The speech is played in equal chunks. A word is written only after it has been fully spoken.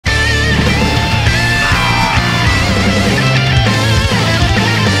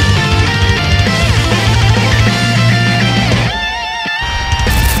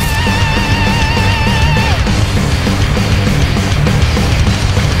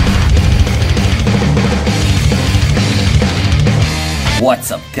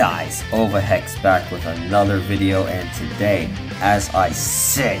What's up guys, Overhex back with another video, and today, as I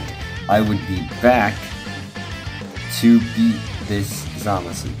said, I would be back to beat this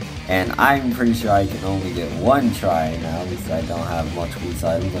Zamasu. And I'm pretty sure I can only get one try now because I don't have much boost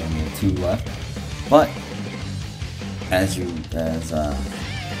items, I only have 2 left. But,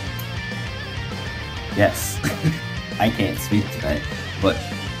 yes, I can't speak today, but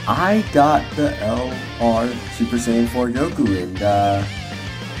I got the LR Super Saiyan 4 Goku, and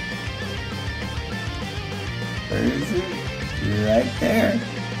where is it? Right there.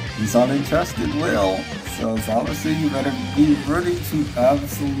 He's on Entrusted Will. So obviously you better be ready to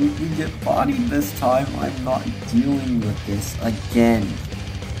absolutely get bodied this time. I'm not dealing with this again.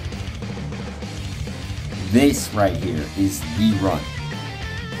 This right here is the run.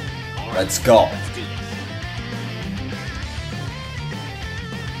 Let's go.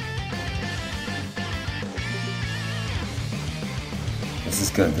 This is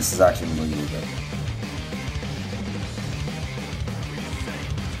good. This is actually really good.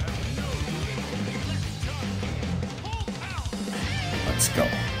 Let's go.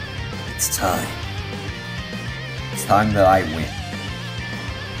 It's time. It's time that I win.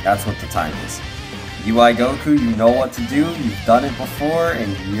 That's what the time is. UI Goku, you know what to do. You've done it before,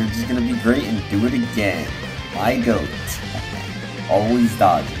 and you're just gonna be great and do it again. My goat. Always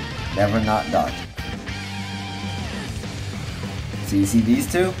dodging. Never not dodging. So you see these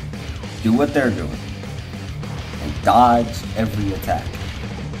two? Do what they're doing. And dodge every attack.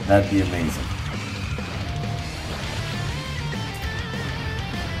 That'd be amazing.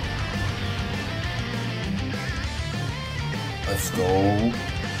 Let's go.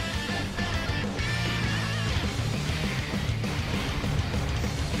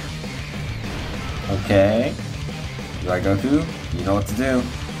 Okay. UI Goku, you know what to do.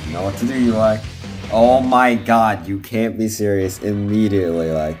 You know what to do, UI. Oh my god, you can't be serious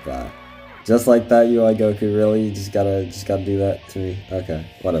immediately like that. Just like that, UI Goku, really? You just gotta do that to me? Okay,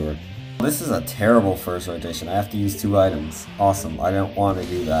 whatever. This is a terrible first rotation. I have to use 2 items. Awesome, I don't want to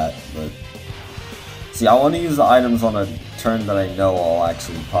do that, but... See, I want to use the items on a turn that I know I'll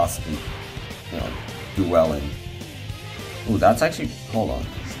actually possibly, do well in. Ooh, that's actually... Hold on.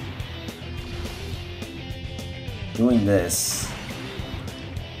 Doing this...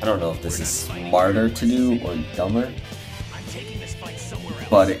 I don't know if this is smarter to do or dumber,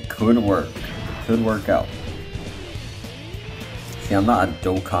 but it could work. It could work out. See, I'm not a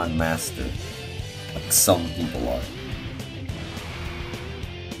Dokkan master like some people are.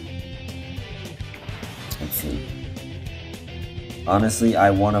 Let's see. Honestly,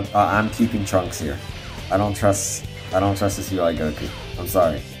 I'm keeping Trunks here. I don't trust this UI Goku. I'm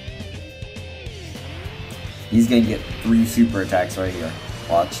sorry. He's gonna get 3 super attacks right here.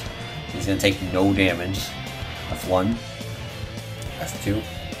 Watch. He's gonna take no damage. That's 1. That's 2.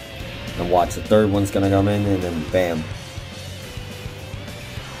 And watch, the 3rd one's gonna come in and then bam.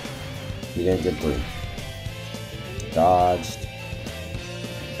 He didn't get 3. Dodged.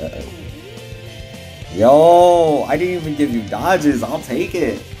 Uh-oh. Yo! I didn't even give you dodges. I'll take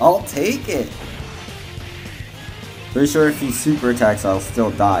it. I'll take it. Pretty sure if he super attacks, I'll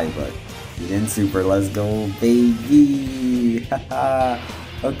still die, but he didn't super. Let's go, baby. Haha.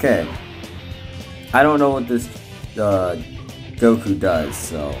 Okay. I don't know what this Goku does,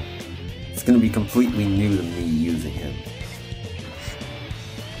 so it's gonna be completely new to me using him.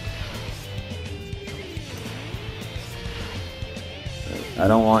 I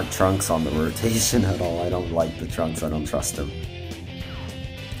don't want Trunks on the rotation at all. I don't like the Trunks. I don't trust him.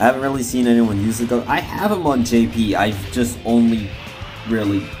 I haven't really seen anyone use the Goku. I have him on JP. I've just only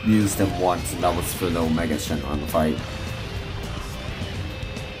really used him once, and that was for the Omega Shenron fight.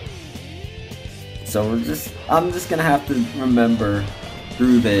 So I'm just gonna have to remember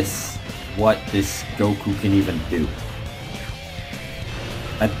through this what this Goku can even do.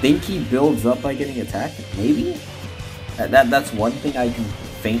 I think he builds up by getting attacked, maybe? That's one thing I can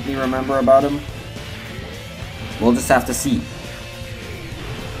faintly remember about him. We'll just have to see.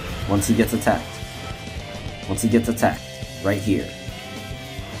 Once he gets attacked. Once he gets attacked. Right here.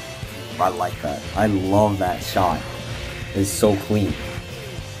 I like that. I love that shot. It's so clean.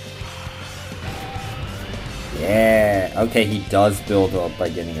 Yeah, okay, he does build up by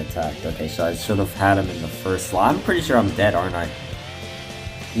getting attacked. Okay, so I should have had him in the first slot. I'm pretty sure I'm dead, aren't I?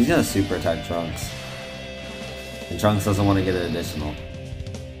 He's gonna super attack Trunks. And Trunks doesn't want to get an additional.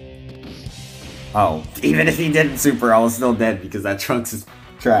 Oh, even if he didn't super, I was still dead because that Trunks is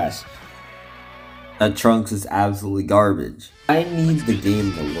trash. That Trunks is absolutely garbage. I need the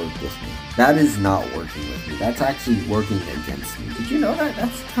game to work with me. That is not working with me. That's actually working against me. Did you know that?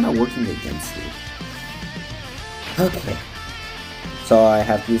 That's kind of working against me. Okay. So I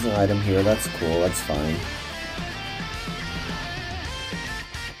have to use an item here, that's cool, that's fine.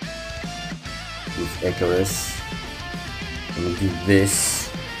 Use Icarus. I'm gonna do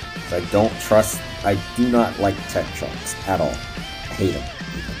this. I don't trust, I do not like Tech Trunks at all. I hate him.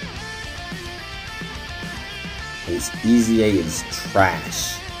 His Easy A is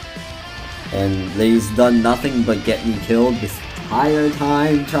trash. And he's done nothing but get me killed this entire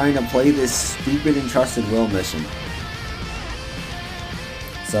time trying to play this stupid Entrusted Will mission.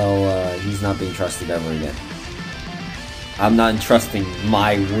 So, he's not being trusted ever again. I'm not entrusting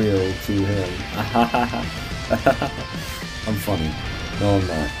my will to him. I'm funny. No, I'm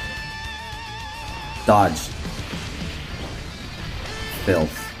not. Dodge.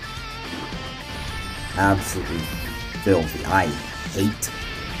 Filth. Absolutely filthy. I hate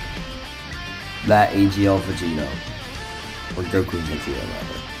that AGL Vegito. Or Goku Vegito,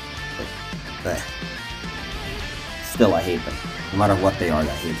 rather. But, still, I hate them. No matter what they are, I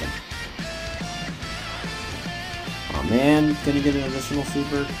hate them. Aw, man. Gonna get an additional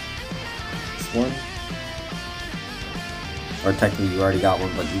super? This one? Or technically, you already got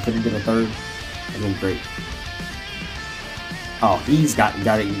one, but you couldn't get a third? That'd been great. Oh, he's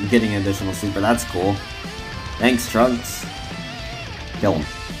getting an additional super. That's cool. Thanks, Trunks. Kill him.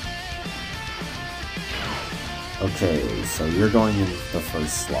 Okay, so you're going in the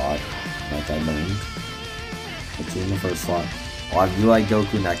first slot, like I learned. Put you in the first slot. I'll have UI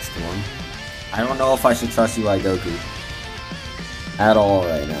Goku next to him. I don't know if I should trust UI Goku at all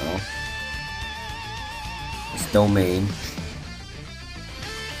right now. It's domain.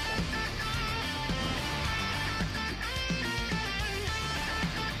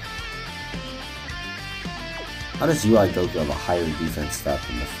 How does UI Goku have a higher defense stat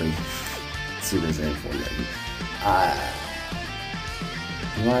than the free Super Saiyan 4 Yeti?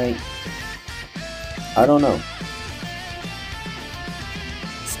 I don't know.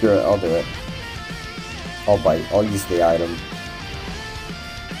 Screw it, I'll do it. I'll bite. I'll use the item.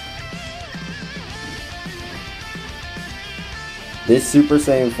 This Super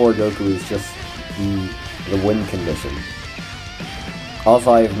Saiyan 4 Goku is just the win condition.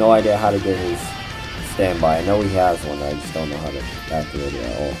 Also, I have no idea how to get his standby. I know he has one, I just don't know how to activate it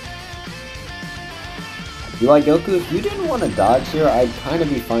at all. UI Goku, if you didn't want to dodge here, I'd kind of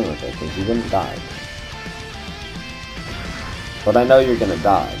be fine with it, because you wouldn't die. But I know you're gonna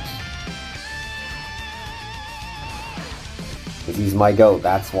dodge. Because he's my GOAT,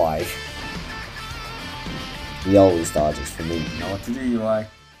 that's why. He always dodges for me. You know what to do, UI.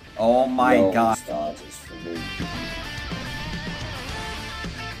 Oh my god. He always dodges for me.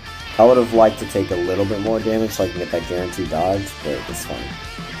 I would have liked to take a little bit more damage so I can get that guaranteed dodge, but it's fine.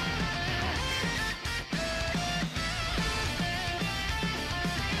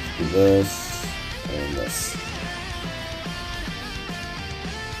 Do this, and this.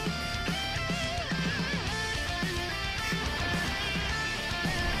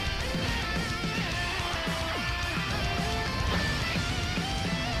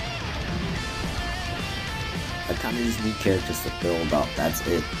 I kind of just need characters to build up, that's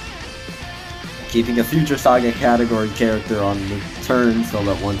it. Keeping a Future Saga category character on the turn so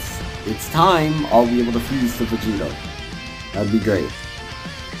that once it's time, I'll be able to fuse to Vegito. That'd be great.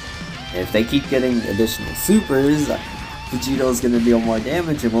 And if they keep getting additional supers, Vegito's gonna deal more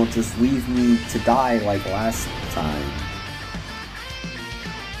damage and won't just leave me to die like last time.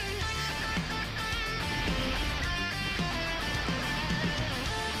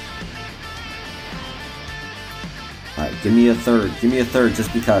 Alright, give me a third,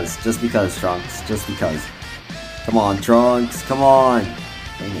 just because, Trunks, just because. Come on, Trunks, come on!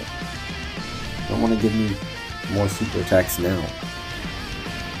 Dang it. You don't want to give me more super attacks now.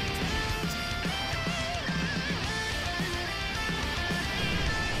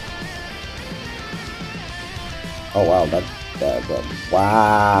 Oh wow, what the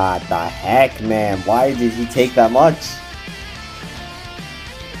heck, man, why did he take that much?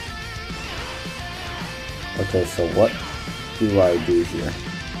 Okay, so what do I do here?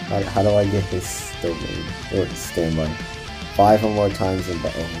 How do I get his domain? Or his standby? 5 or more times in the...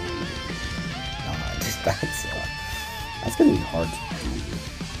 Oh, God, that's gonna be hard to do.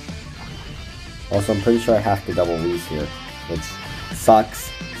 Also, I'm pretty sure I have to double Wheeze here, which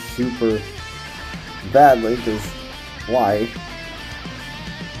sucks super badly, because why?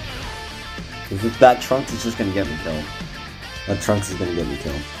 Because if that Trunks is just gonna get me killed. That Trunks is gonna get me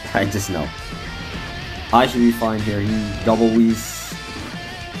killed. I just know. I should be fine here. He double Wheeze.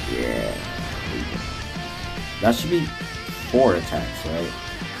 Yeah. That should be 4 attacks, right?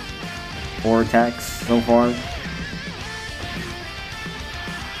 4 attacks so far.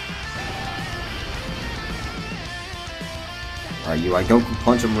 Alright, UI Goku,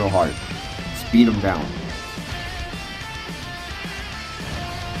 punch him real hard. Speed him down.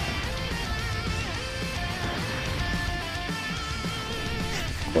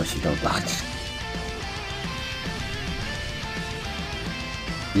 Of course you don't dodge.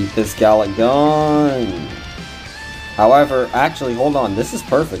 Beat this Gallic gun. However, actually, hold on. This is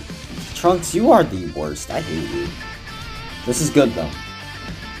perfect. Trunks, you are the worst. I hate you. This is good though.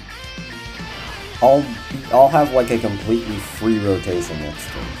 I'll have like a completely free rotation next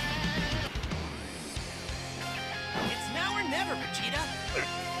turn. It's now or never, Vegeta.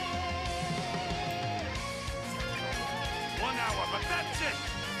 1 hour, but that's it.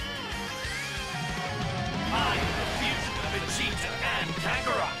 I am the fusion of Vegeta and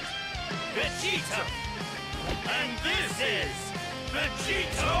Kakarot. Vegeta! And this is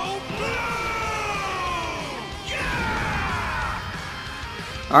Vegito Blue!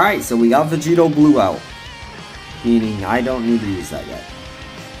 Alright, so we got Vegito Blue out. Meaning, I don't need to use that yet.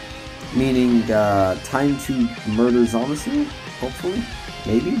 Meaning, time to murder Zamasu? Hopefully?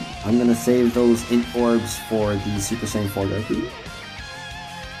 Maybe? I'm gonna save those int orbs for the Super Saiyan 4 Goku.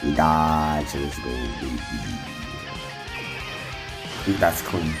 We dodge, let's go, baby. Dude, that's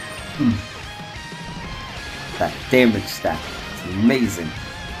clean. That damage stack. It's amazing.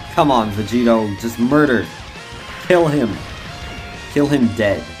 Come on, Vegito, just murder. Kill him. Kill him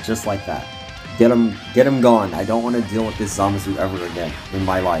dead, just like that. Get him gone. I don't want to deal with this Zamasu ever again in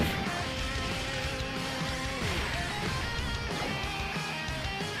my life.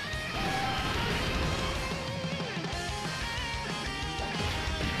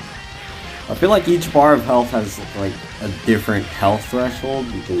 I feel like each bar of health has like a different health threshold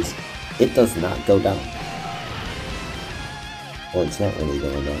because it does not go down. Or it's not really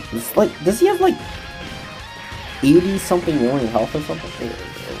going down. It's like, does he have like 80 something million health or something?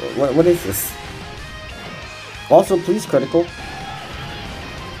 What is this? Also, please critical.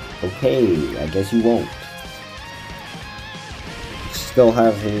 Okay, I guess you won't. Still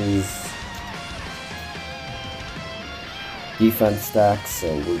have his defense stacks, so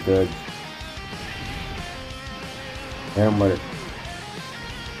we're good. And murder.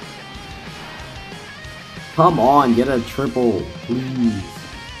 Come on, get a triple, please.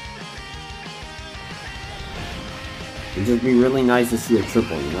 It'd just be really nice to see a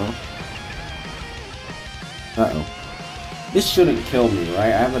triple, you know? Uh-oh. This shouldn't kill me,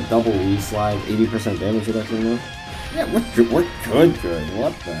 right? I have a double re-slide, 80% damage reduction now. Yeah, we're good.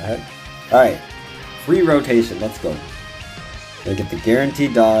 What the heck? Alright. Free rotation, let's go. I get the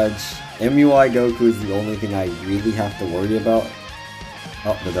guaranteed dodge. MUI Goku is the only thing I really have to worry about.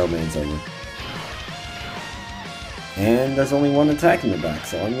 Oh, the domain's over. And there's only one attack in the back,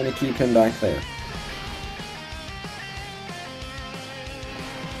 so I'm gonna keep him back there.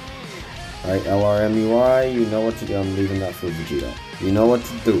 Alright, LRMUI, you know what to do. I'm leaving that for Vegeta. You know what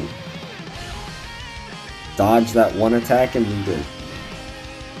to do. Dodge that one attack and be good.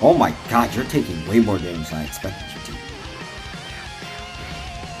 Oh my god, you're taking way more damage than I expected you to.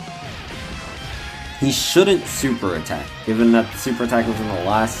 He shouldn't super attack. Given that the super attack was in the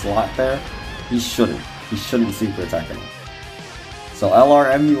last slot there, he shouldn't. He shouldn't super attack at all. So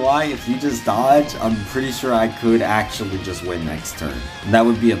LRMUI, if you just dodge, I'm pretty sure I could actually just win next turn. And that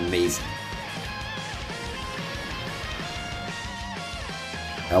would be amazing.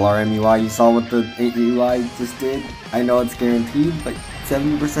 LRMUI, you saw what the UI just did? I know it's guaranteed, but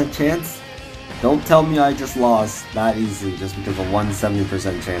 70% chance? Don't tell me I just lost that easily just because of one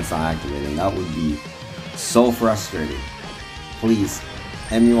 70% chance not activating. That would be so frustrating. Please,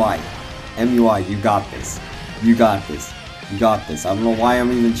 MUI, you got this. You got this. You got this. I don't know why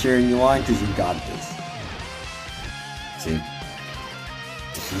I'm even cheering you on, because you got this. See?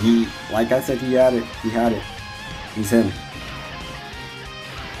 He, like I said, he had it. He had it. He's him.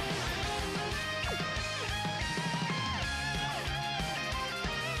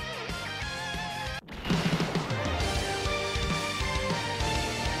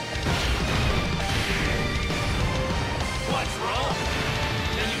 What's wrong?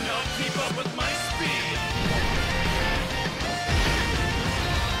 Can you not keep up with my speed?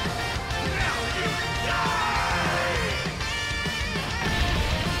 Now you die!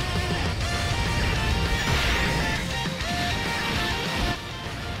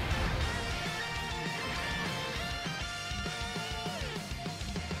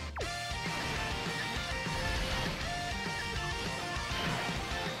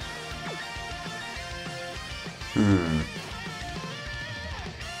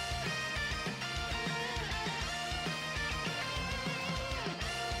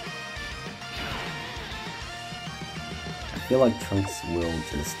 I feel like Trunks will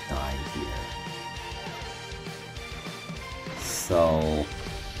just die here. So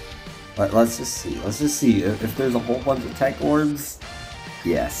let's just see. Let's just see if there's a whole bunch of tech orbs.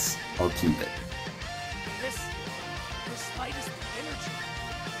 Yes, I'll keep it. This light is the energy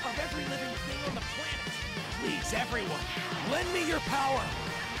of every living thing on the planet. Please, everyone, lend me your power.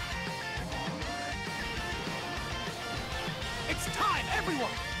 It's time,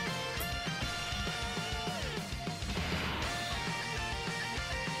 everyone.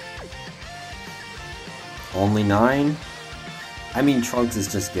 Only 9? I mean, Trunks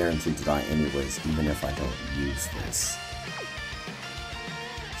is just guaranteed to die anyways, even if I don't use this.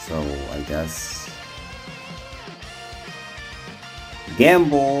 So, I guess...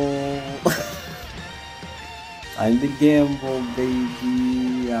 Gamble! Time to gamble,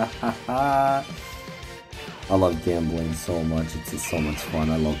 baby! I love gambling so much, it's just so much fun.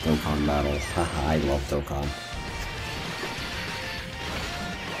 I love Dokkan Battle. I love Dokkan.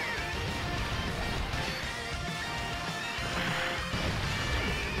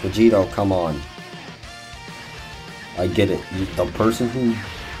 Vegito, come on. I get it. The person who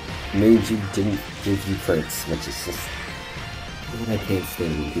made you didn't give you crits, which is just... I can't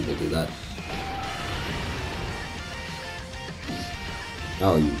stand when people do that.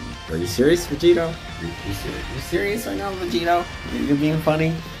 Oh, are you serious, Vegito? You serious right now, Vegito? You're being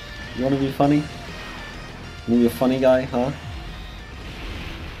funny? You wanna be funny? You wanna be a funny guy, huh? You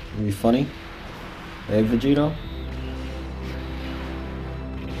wanna be funny? Hey, Vegito?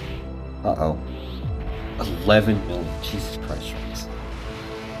 Uh-oh. 11 million. Jesus Christ, Trunks.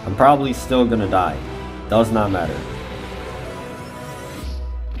 I'm probably still gonna die. Does not matter.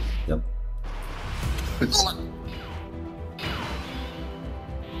 Yep.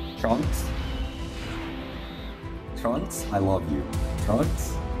 Trunks? Trunks? I love you.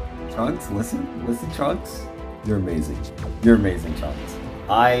 Trunks? Trunks, listen. Listen, Trunks. You're amazing. You're amazing, Trunks.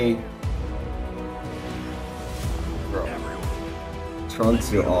 Bro.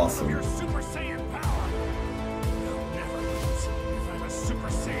 Trunks, you're awesome. Your Super Saiyan power. You'll never lose if I'm a Super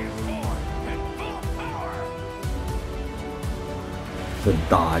Saiyan 4 and full power. The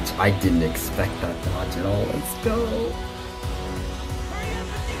dodge. I didn't expect that dodge at all. Let's go. Hurry up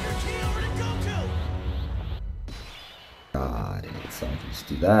and get your key over to Goku. God, so I can just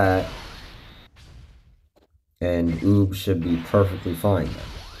do that. And Oob should be perfectly fine then.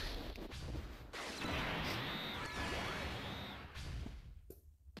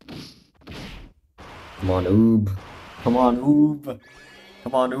 Come on, Oob. Come on, Oob.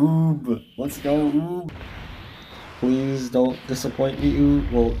 Come on, Oob. Let's go, Oob. Please don't disappoint me,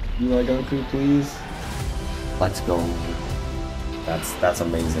 Oob. Well, you like Goku, please? Let's go. That's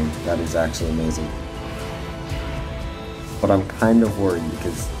amazing. That is actually amazing. But I'm kind of worried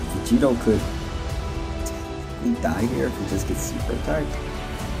because Vegito could die here if he just gets super attacked.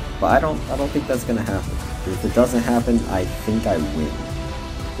 But I don't think that's gonna happen. If it doesn't happen, I think I win.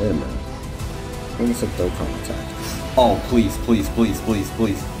 Wait a minute. What is a Dokkan attack? Oh, please, please, please, please,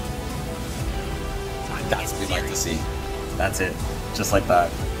 please. That's what we like to see. That's it. Just like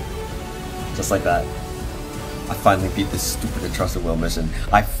that. Just like that. I finally beat this stupid Entrusted Will mission.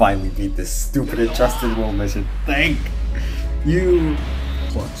 I finally beat this stupid Entrusted Will mission. Thank you.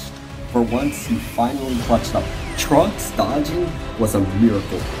 Clutched. For once, you finally clutched up. Trunks dodging was a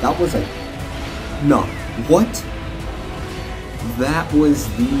miracle. That was a... No. What? That was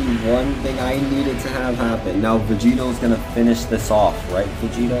the one thing I needed to have happen. Now Vegito's gonna finish this off, right,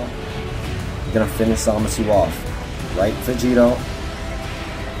 Vegito? You're gonna finish OMATSU off, right, Vegito?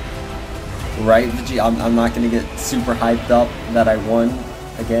 Right, Vegito? I'm not gonna get super hyped up that I won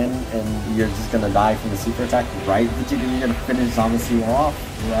again, and you're just gonna die from the super attack, right, Vegito? You're gonna finish OMATSU off,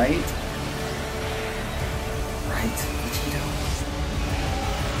 right? Right,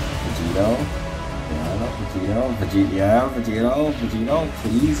 Vegito? Vegito? Vegito,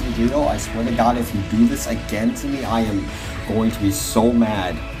 please, Vegito, I swear to God, if you do this again to me, I am going to be so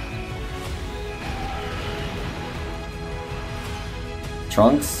mad.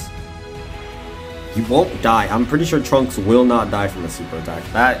 Trunks? You won't die. I'm pretty sure Trunks will not die from a super attack.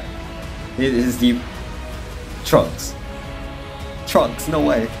 That is the... Trunks. Trunks, no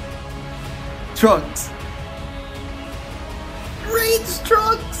way. Trunks. Rage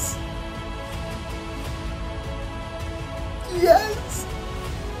Trunks! Yes!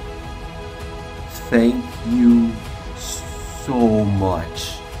 Thank you so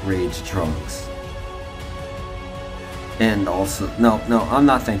much, Rage Trunks. And also, no, I'm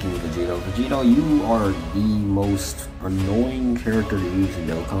not thanking you, Vegito. Vegito, you are the most annoying character to use in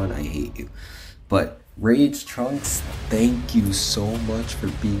Dokkan. I hate you. But Rage Trunks, thank you so much for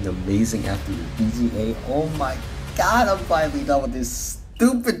being amazing after your BGA. Oh my God, I'm finally done with this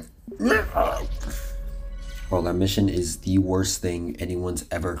stupid... Bro, that mission is the worst thing anyone's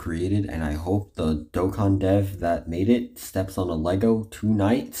ever created, and I hope the Dokkan dev that made it steps on a Lego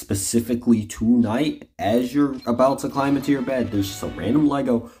tonight, specifically tonight, as you're about to climb into your bed. There's just a random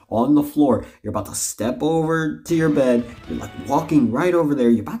Lego on the floor. You're about to step over to your bed. You're like walking right over there.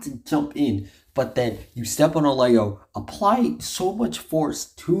 You're about to jump in, but then you step on a Lego, apply so much force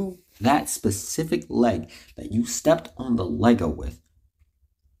to that specific leg that you stepped on the Lego with,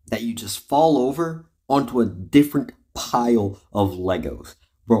 that you just fall over onto a different pile of Legos.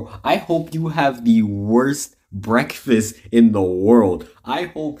 Bro, I hope you have the worst breakfast in the world. I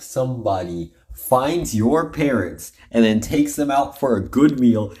hope somebody finds your parents and then takes them out for a good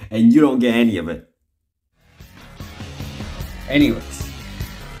meal and you don't get any of it. Anyways,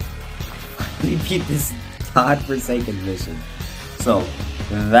 we beat this godforsaken mission. So,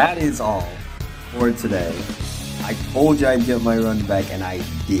 that is all for today. I told you I'd get my run back, and I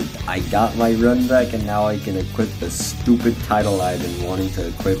did. I got my run back, and now I can equip the stupid title I've been wanting to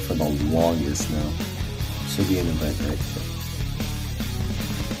equip for the longest now. Should be an event right there.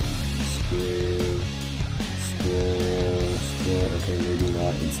 Okay, maybe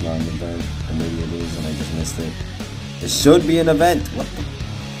not. It's not an event. Or maybe it is, and I just missed it. It should be an event. What the?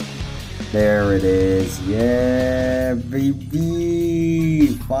 There it is. Yeah, baby.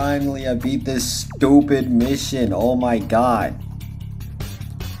 Finally, I beat this stupid mission. Oh my god.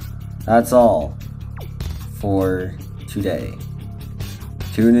 That's all for today.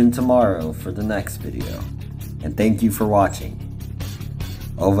 Tune in tomorrow for the next video. And thank you for watching.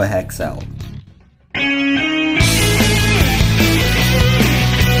 OvaHex out.